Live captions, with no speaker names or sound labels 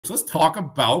So let's talk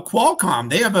about Qualcomm.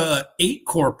 They have a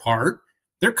 8-core part.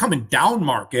 They're coming down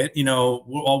market.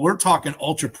 While we're talking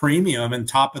ultra premium and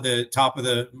top of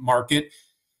the market,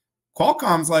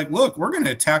 Qualcomm's like, look, we're going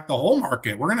to attack the whole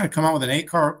market. We're going to come out with an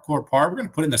 8-core part. We're going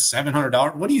to put in the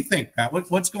 $700. What do you think, Pat?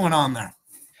 What's going on there?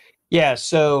 Yeah,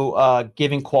 so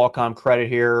giving Qualcomm credit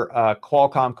here,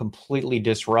 Qualcomm completely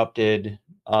disrupted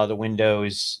the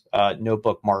Windows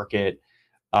notebook market.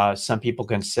 Some people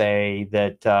can say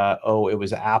that, oh, it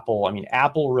was Apple. I mean,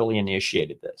 Apple really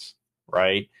initiated this,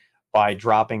 right? By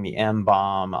dropping the M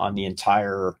bomb on the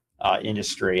entire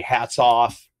industry. Hats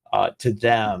off to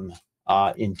them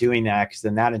in doing that, because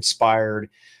then that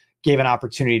gave an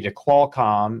opportunity to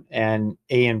Qualcomm, and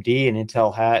AMD and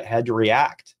Intel had to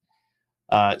react.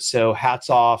 So hats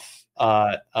off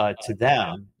to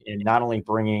them in not only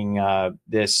bringing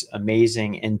this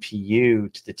amazing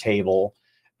NPU to the table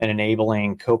and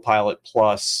enabling Copilot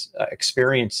Plus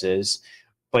experiences,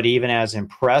 but even as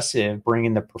impressive,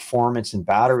 bringing the performance and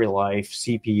battery life,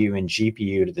 CPU and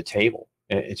GPU to the table.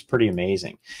 It's pretty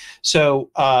amazing. So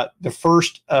the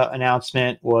first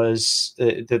announcement was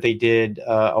that they did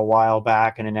a while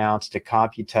back and announced at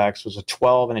Computex was a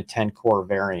 12 and a 10 core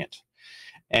variant.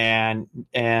 And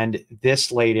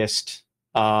this latest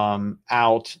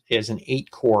out is an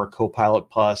 8-core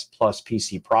Copilot Plus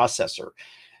PC processor.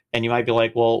 And you might be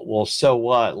like, well, so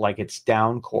what? Like, it's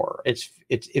down core. It's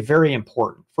very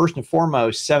important. First and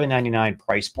foremost, $799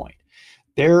 price point.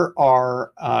 There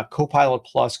are Copilot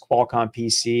Plus Qualcomm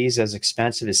PCs as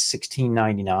expensive as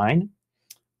 $1699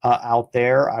 out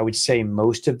there. I would say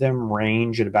most of them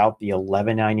range at about the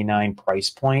 $1199 price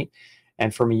point.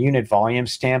 And from a unit volume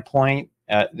standpoint,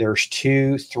 there's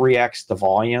 3x the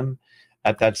volume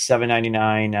at that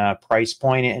 $799 price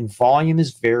point. And volume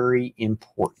is very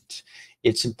important.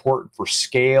 It's important for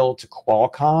scale to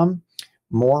Qualcomm.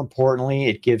 More importantly,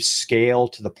 it gives scale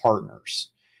to the partners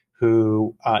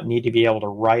who need to be able to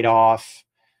write off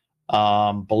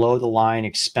below the line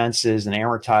expenses and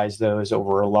amortize those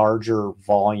over a larger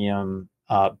volume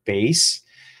base.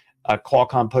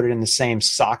 Qualcomm put it in the same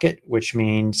socket, which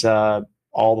means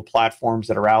all the platforms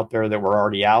that are out there that were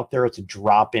already out there, it's a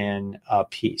drop-in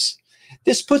piece.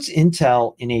 This puts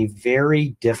Intel in a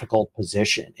very difficult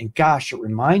position. And gosh, it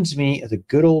reminds me of the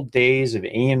good old days of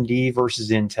AMD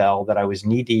versus Intel that I was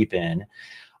knee-deep in.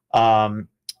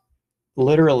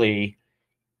 Literally,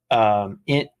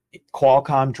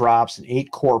 Qualcomm drops an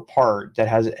 8-core part that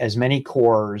has as many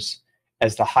cores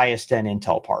as the highest-end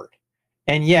Intel part.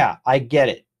 And yeah, I get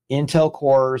it. Intel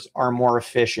cores are more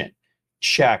efficient.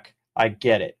 Check. I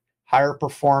get it. Higher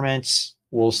performance,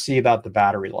 we'll see about the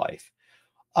battery life.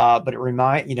 But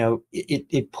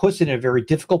it puts it in a very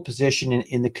difficult position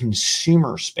in the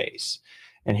consumer space.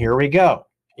 And here we go.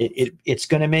 It's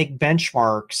going to make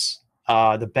benchmarks.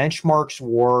 The benchmarks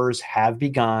wars have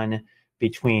begun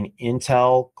between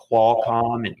Intel,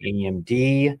 Qualcomm, and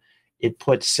AMD. It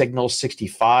puts Signal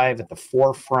 65 at the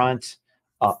forefront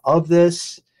of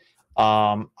this.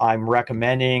 I'm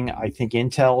recommending, I think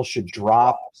Intel should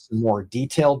drop some more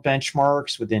detailed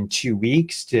benchmarks within 2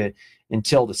 weeks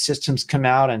until the systems come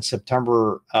out on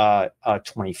September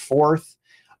 24th.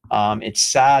 It's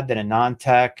sad that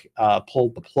AnandTech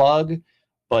pulled the plug,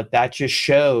 but that just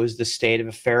shows the state of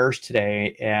affairs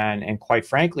today. And quite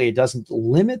frankly, it doesn't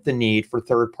limit the need for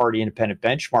third-party independent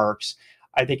benchmarks.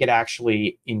 I think it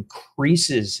actually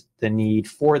increases the need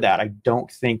for that. I don't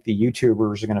think the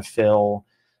YouTubers are going to fill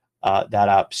that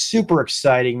up. Super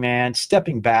exciting, man.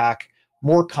 Stepping back,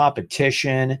 more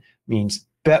competition means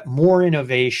more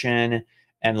innovation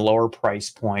and lower price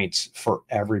points for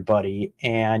everybody.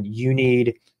 And you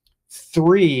need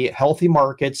 3 healthy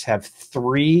markets, have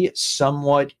 3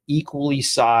 somewhat equally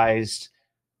sized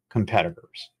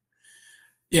competitors.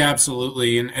 Yeah,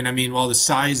 absolutely. And I mean, while the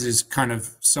size is kind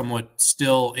of somewhat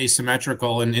still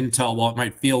asymmetrical, and Intel, while it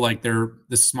might feel like they're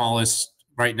the smallest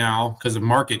right now because of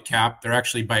market cap, they're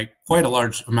actually by quite a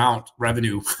large amount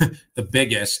revenue, the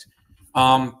biggest.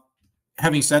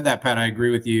 Having said that, Pat, I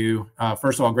agree with you.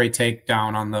 First of all, great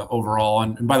takedown on the overall.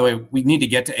 And by the way, we need to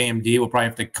get to AMD. We'll probably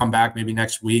have to come back maybe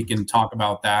next week and talk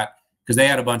about that because they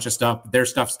had a bunch of stuff. Their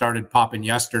stuff started popping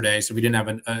yesterday, so we didn't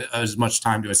have as much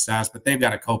time to assess. But they've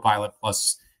got a Copilot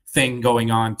Plus thing going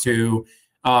on too.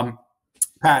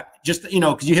 Pat, just,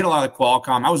 because you hit a lot of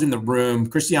Qualcomm. I was in the room.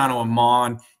 Cristiano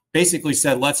Amon basically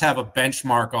said, let's have a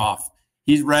benchmark off.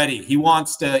 He's ready. He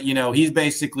wants to, he's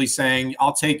basically saying,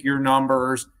 I'll take your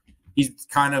numbers. He's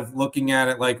kind of looking at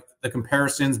it like the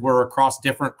comparisons were across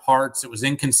different parts. It was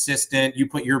inconsistent. You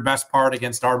put your best part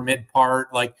against our mid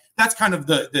part. Like, that's kind of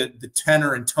the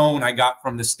tenor and tone I got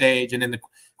from the stage. And in the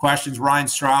questions. Ryan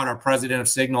Stroud, our president of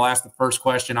Signal, asked the first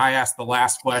question. I asked the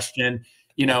last question.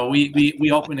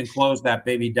 We opened and closed that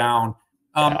baby down.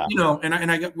 Yeah.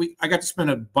 And I got to spend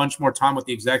a bunch more time with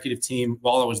the executive team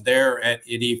while I was there at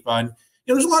IDIFA. And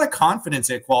there's a lot of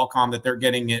confidence at Qualcomm that they're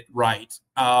getting it right.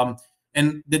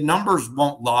 And the numbers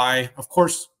won't lie. Of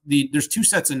course, there's two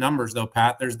sets of numbers, though,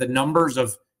 Pat. There's the numbers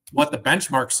of what the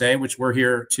benchmarks say, which we're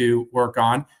here to work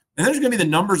on. And there's going to be the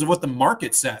numbers of what the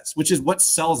market says, which is what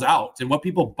sells out and what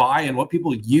people buy and what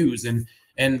people use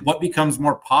and what becomes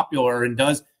more popular. And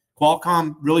does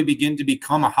Qualcomm really begin to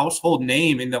become a household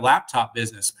name in the laptop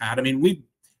business, Pat? I mean,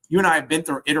 you and I have been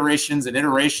through iterations and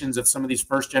iterations of some of these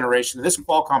first generation. This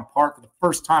Qualcomm part, for the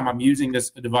first time, I'm using this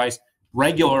device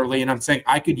regularly, and I'm saying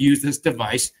I could use this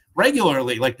device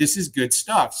regularly. Like, this is good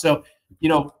stuff. So,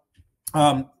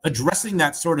 addressing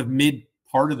that sort of mid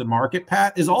part of the market,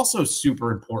 Pat, is also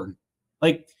super important.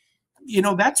 Like,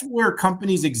 that's where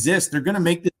companies exist. They're going to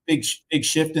make this big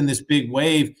shift in this big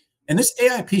wave. And this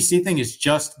AI PC thing is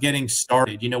just getting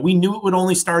started. We knew it would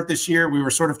only start this year. We were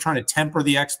sort of trying to temper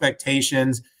the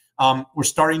expectations. We're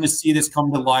starting to see this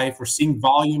come to life. We're seeing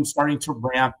volume starting to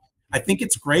ramp. I think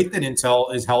it's great that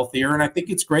Intel is healthier, and I think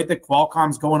it's great that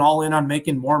Qualcomm's going all in on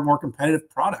making more and more competitive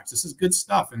products. This is good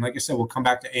stuff. And like I said, we'll come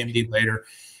back to AMD later.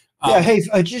 Yeah, hey,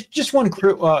 just one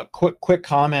quick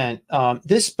comment.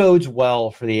 This bodes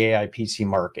well for the AI PC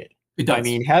market. It does. I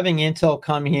mean, having Intel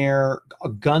come here,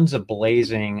 guns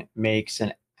a-blazing, makes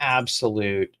an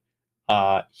absolute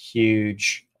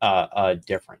huge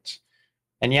difference.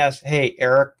 And yes, hey,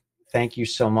 Eric, thank you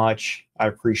so much. I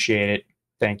appreciate it.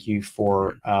 Thank you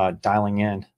for dialing in.